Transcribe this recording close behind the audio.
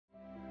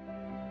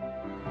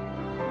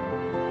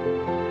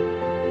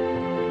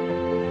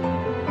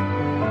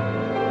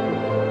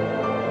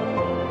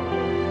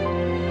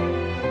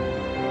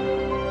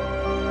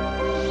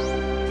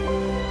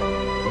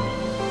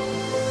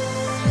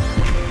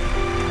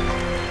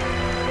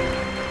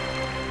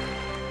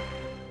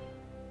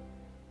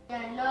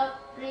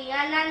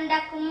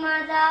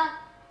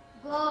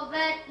go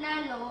wet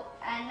nano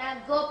and a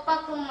gopa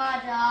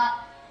kumara.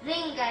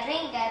 Ringa,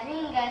 ringa,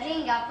 ringa,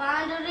 ringa,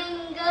 pandu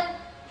ringa.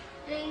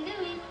 Ringa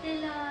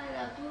vitila,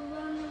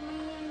 rabuvanu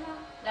meena.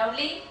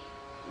 Lovely.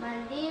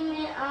 Mandi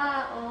me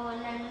aao,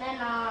 nanna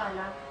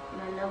nana.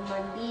 Nana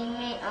mandi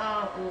me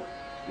aao,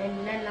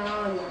 nanna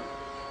nana.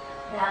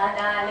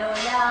 Rada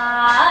lola.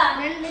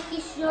 Nanda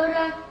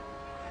kishora,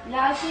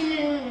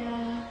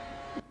 lashilinu.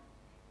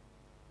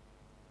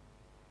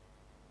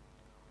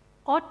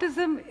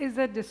 Autism is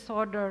a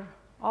disorder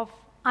of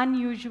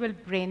unusual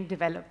brain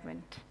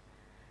development.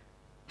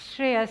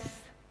 Shreyas,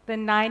 the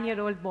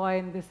 9-year-old boy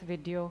in this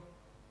video,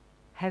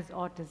 has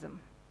autism.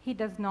 He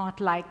does not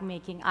like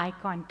making eye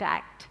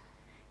contact.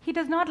 He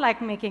does not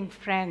like making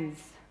friends.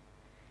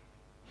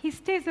 He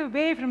stays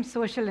away from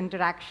social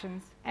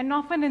interactions and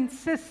often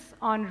insists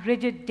on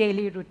rigid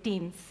daily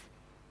routines.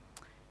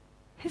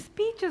 His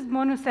speech is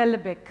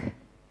monosyllabic.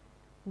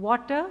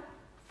 Water,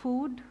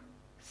 food,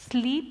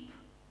 sleep,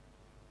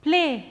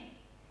 play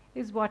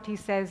is what he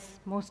says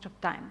most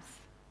of times.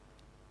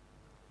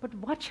 But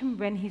watch him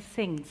when he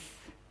sings,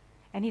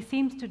 and he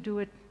seems to do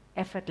it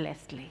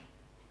effortlessly.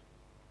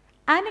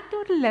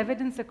 Anecdotal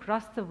evidence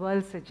across the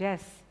world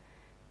suggests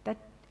that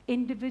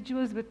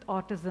individuals with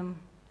autism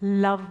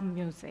love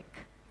music.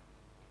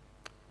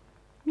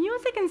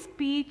 Music and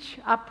speech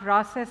are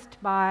processed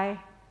by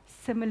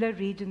similar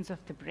regions of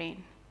the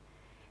brain.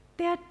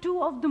 They are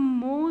two of the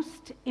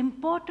most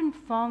important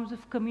forms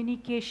of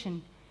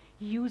communication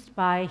used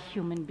by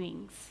human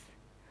beings.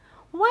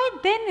 Why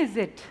then is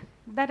it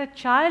that a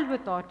child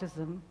with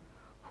autism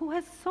who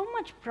has so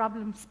much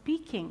problem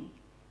speaking,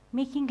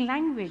 making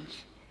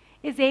language,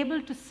 is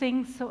able to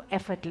sing so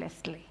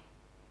effortlessly?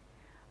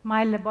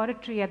 My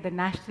laboratory at the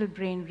National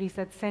Brain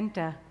Research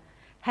Center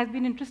has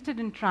been interested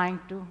in trying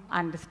to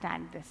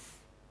understand this.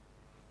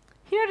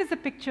 Here is a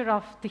picture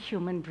of the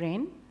human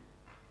brain,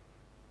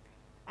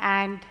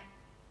 and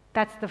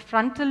that's the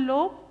frontal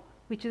lobe,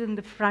 which is in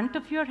the front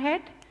of your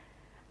head,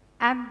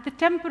 and the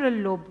temporal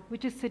lobe,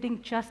 which is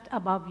sitting just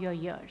above your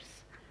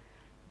ears.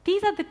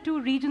 These are the two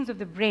regions of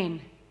the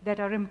brain that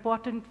are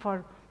important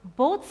for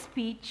both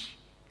speech,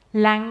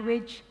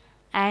 language,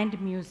 and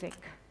music.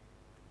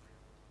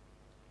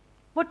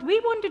 What we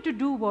wanted to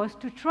do was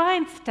to try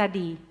and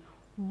study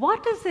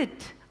what is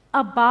it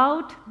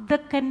about the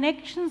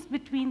connections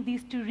between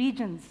these two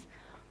regions,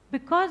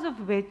 because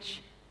of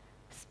which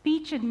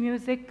speech and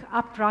music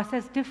are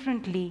processed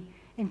differently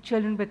in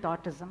children with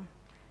autism.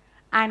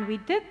 And we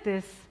did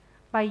this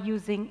by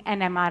using an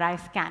MRI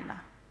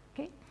scanner.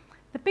 Okay?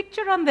 The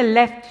picture on the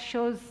left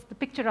shows the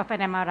picture of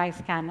an MRI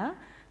scanner.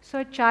 So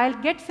a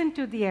child gets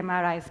into the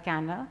MRI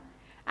scanner,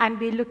 and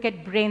we look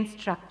at brain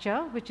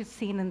structure, which is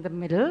seen in the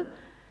middle.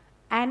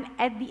 And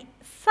at the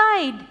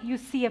side, you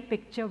see a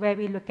picture where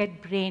we look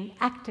at brain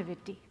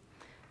activity.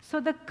 So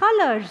the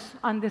colors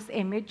on this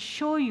image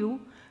show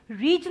you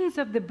regions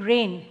of the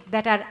brain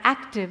that are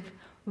active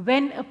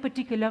when a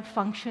particular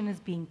function is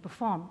being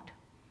performed.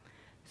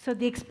 So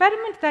the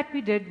experiment that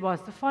we did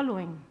was the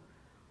following.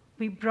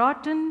 We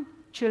brought in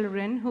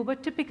children who were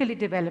typically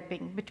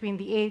developing between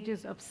the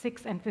ages of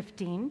 6 and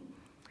 15,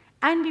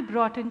 and we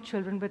brought in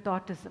children with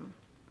autism.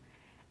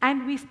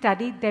 And we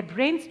studied their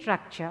brain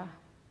structure,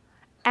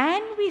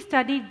 and we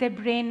studied their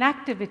brain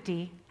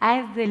activity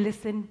as they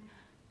listened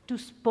to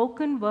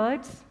spoken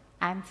words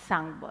and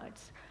sung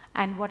words.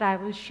 And what I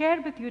will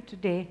share with you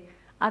today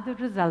are the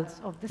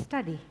results of the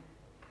study.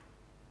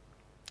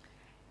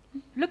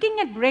 Looking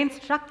at brain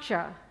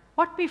structure,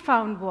 what we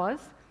found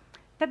was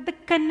that the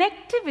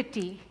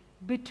connectivity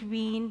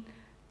between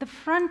the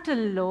frontal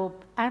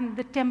lobe and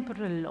the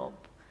temporal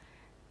lobe,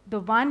 the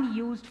one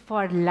used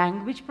for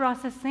language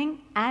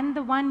processing and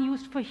the one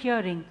used for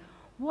hearing,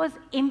 was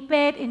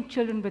impaired in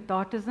children with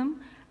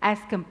autism as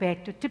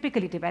compared to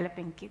typically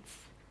developing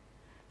kids.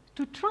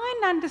 To try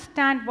and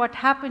understand what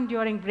happened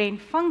during brain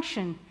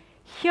function,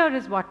 here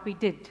is what we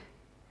did.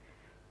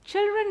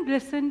 Children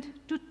listened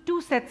to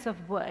two sets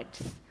of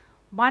words,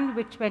 one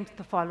which went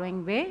the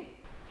following way,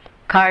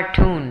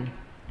 Cartoon.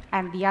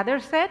 and the other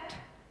set,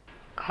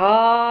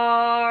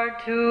 Cartoon.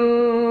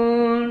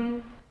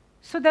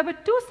 So there were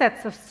two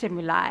sets of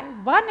stimuli,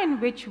 one in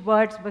which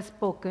words were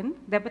spoken.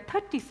 There were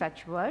 30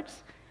 such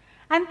words,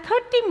 and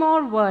 30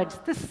 more words,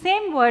 the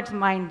same words,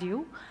 mind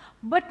you,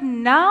 but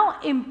now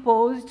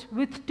imposed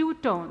with two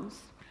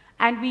tones,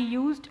 and we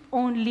used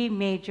only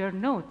major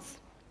notes.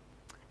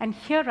 And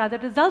here are the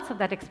results of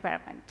that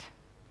experiment.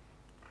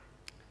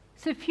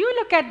 So if you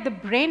look at the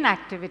brain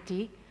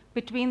activity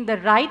between the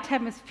right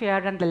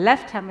hemisphere and the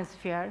left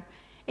hemisphere,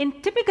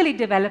 in typically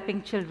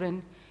developing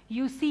children,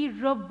 you see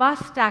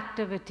robust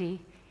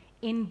activity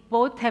in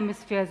both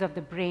hemispheres of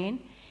the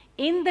brain,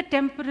 in the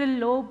temporal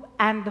lobe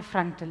and the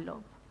frontal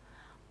lobe.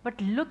 But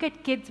look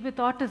at kids with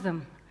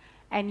autism,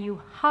 and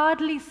you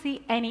hardly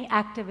see any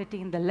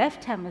activity in the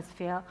left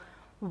hemisphere.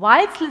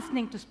 Whilst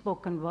listening to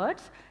spoken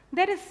words,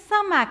 there is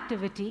some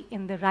activity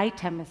in the right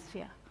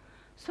hemisphere.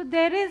 So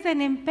there is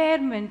an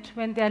impairment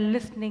when they are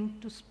listening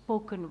to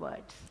spoken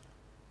words.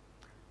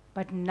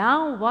 But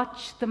now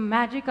watch the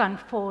magic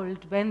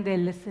unfold when they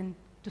listen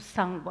to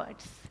sung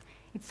words.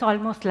 It's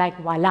almost like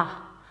voila.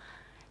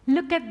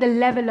 Look at the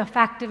level of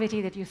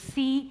activity that you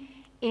see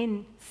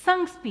in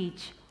sung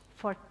speech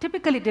for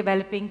typically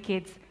developing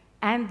kids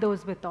and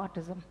those with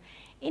autism.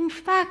 In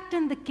fact,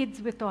 in the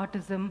kids with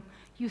autism,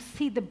 you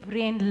see the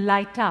brain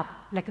light up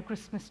like a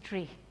Christmas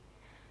tree.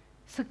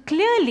 So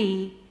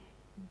clearly,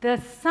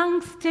 the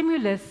sung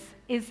stimulus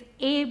is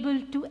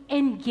able to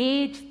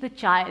engage the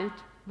child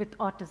with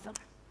autism.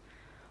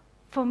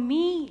 For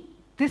me,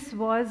 this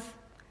was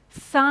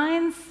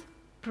science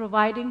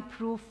providing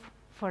proof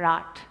for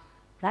art,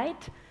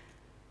 right?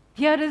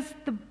 Here is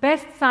the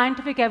best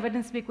scientific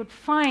evidence we could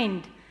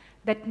find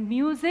that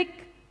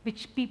music,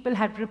 which people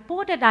had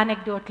reported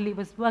anecdotally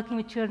was working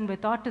with children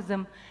with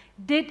autism,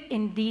 did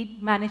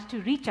indeed manage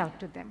to reach out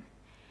to them.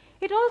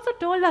 It also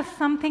told us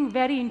something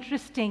very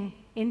interesting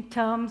in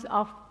terms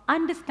of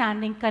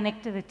understanding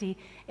connectivity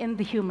in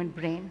the human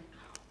brain.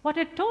 What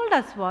it told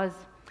us was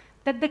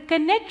that the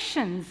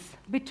connections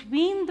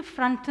between the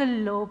frontal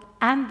lobe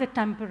and the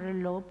temporal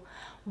lobe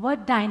were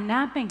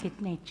dynamic in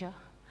nature.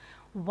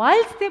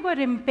 Whilst they were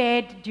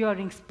impaired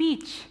during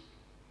speech,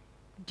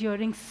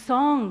 during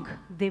song,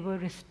 they were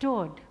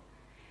restored.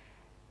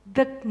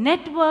 The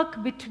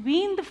network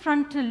between the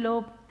frontal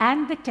lobe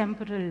and the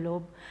temporal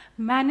lobe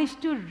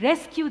managed to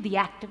rescue the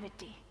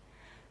activity.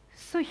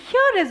 So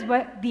here is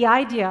the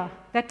idea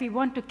that we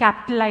want to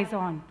capitalize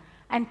on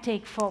and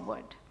take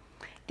forward.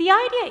 The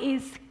idea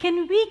is,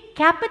 can we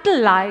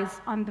capitalize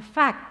on the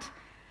fact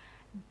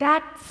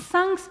that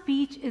sung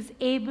speech is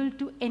able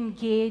to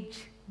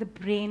engage the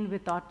brain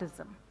with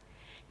autism?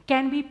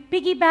 Can we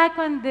piggyback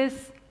on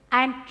this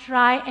and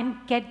try and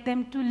get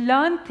them to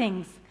learn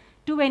things,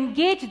 to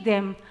engage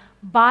them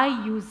by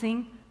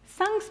using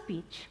sung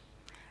speech?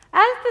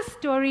 As the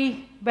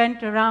story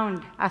went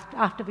around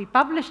after we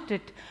published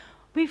it,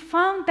 we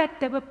found that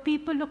there were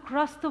people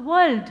across the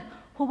world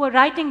who were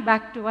writing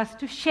back to us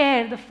to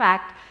share the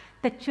fact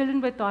that children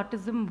with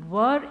autism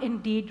were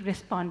indeed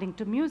responding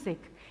to music.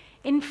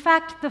 In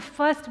fact, the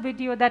first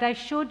video that I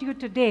showed you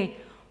today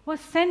was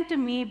sent to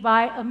me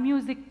by a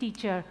music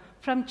teacher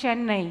from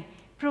Chennai,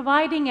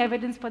 providing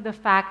evidence for the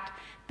fact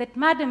that,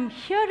 madam,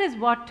 here is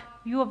what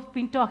you have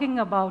been talking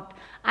about.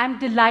 I'm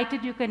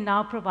delighted you can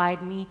now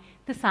provide me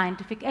the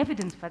scientific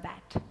evidence for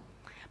that.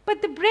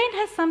 But the brain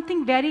has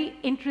something very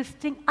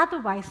interesting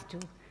otherwise too.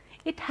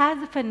 It has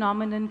a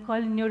phenomenon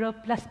called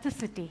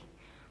neuroplasticity,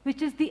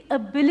 which is the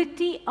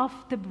ability of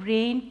the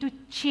brain to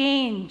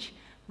change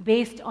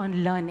based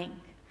on learning.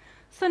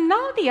 So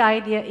now the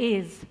idea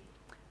is,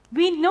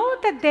 we know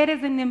that there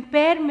is an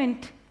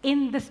impairment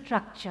in the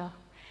structure.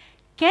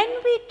 Can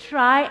we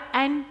try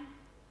and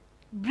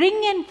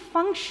bring in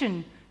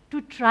function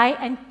to try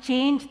and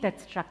change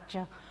that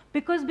structure?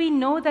 Because we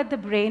know that the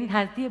brain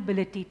has the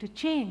ability to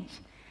change.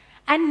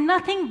 And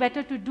nothing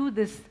better to do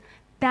this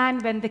than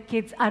when the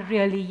kids are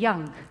really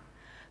young.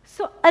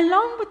 So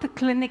along with the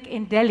clinic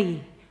in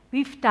Delhi,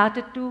 we've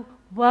started to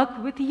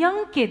work with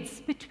young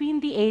kids between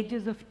the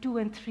ages of 2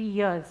 and 3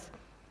 years.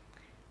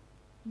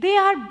 They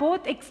are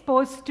both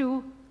exposed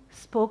to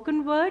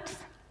spoken words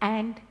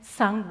and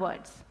sung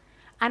words.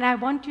 And I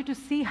want you to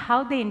see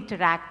how they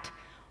interact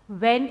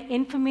when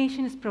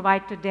information is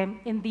provided to them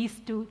in these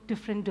two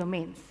different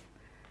domains.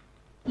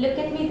 Look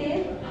at me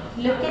there.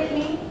 Look at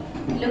me.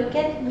 Look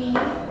at me.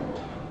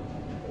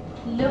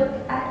 Look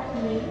at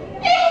me.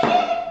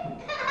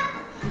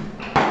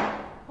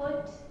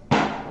 Put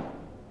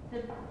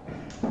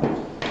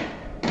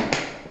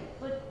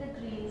the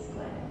green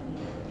square.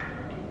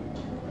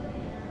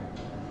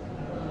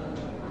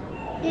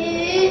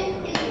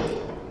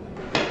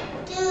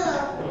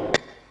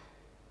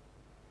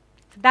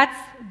 So that's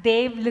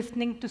Dave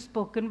listening to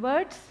spoken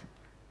words.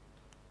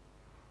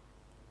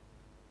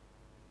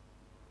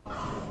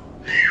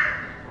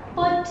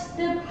 Put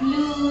the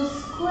blue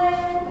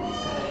square.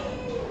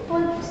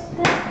 Put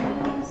the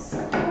blue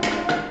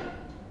square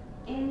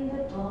in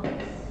the box.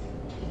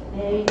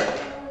 Very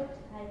good.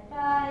 High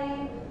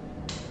five.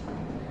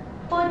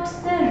 Put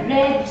the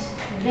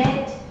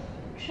red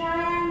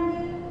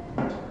triangle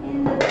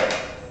in the box.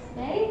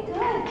 Very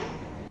good.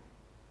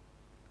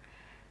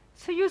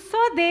 So you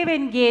saw Dave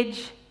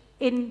engage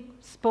in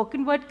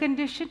spoken word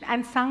condition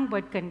and sung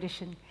word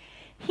condition.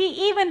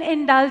 He even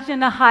indulged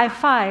in a high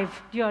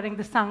five during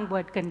the sung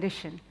word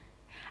condition.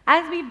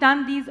 As we've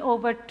done these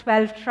over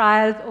 12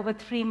 trials over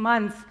 3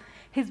 months,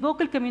 his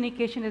vocal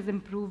communication has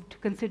improved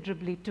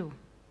considerably too.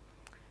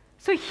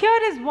 So here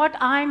is what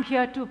I'm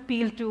here to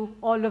appeal to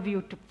all of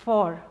you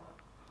for.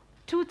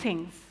 2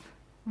 things.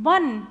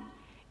 One,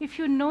 if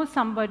you know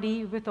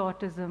somebody with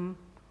autism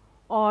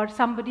or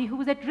somebody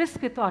who is at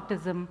risk with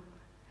autism,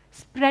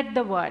 spread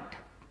the word.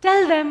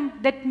 Tell them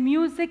that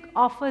music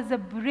offers a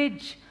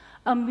bridge,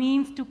 a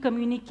means to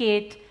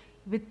communicate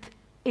with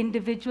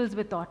individuals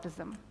with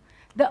autism.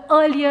 The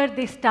earlier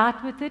they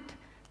start with it,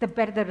 the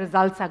better the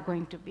results are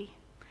going to be.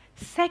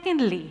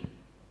 Secondly,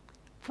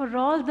 for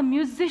all the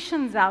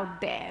musicians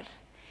out there,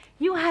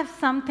 you have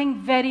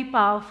something very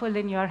powerful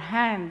in your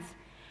hands.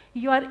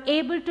 You are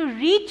able to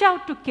reach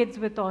out to kids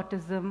with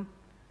autism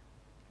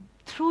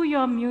through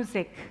your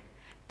music.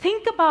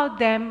 Think about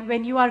them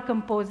when you are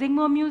composing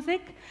more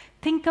music.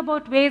 Think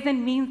about ways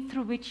and means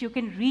through which you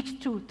can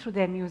reach through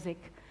their music.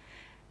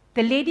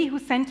 The lady who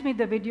sent me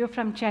the video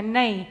from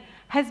Chennai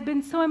has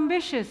been so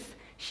ambitious.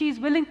 She's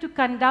willing to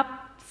conduct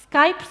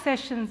Skype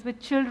sessions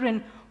with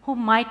children who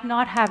might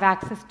not have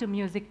access to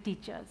music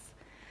teachers.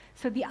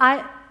 So the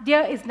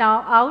idea is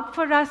now out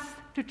for us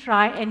to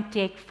try and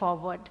take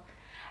forward.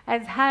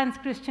 As Hans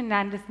Christian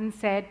Andersen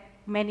said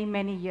many,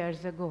 many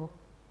years ago,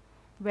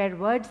 where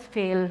words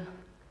fail,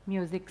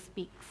 music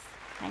speaks.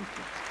 Thank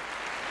you.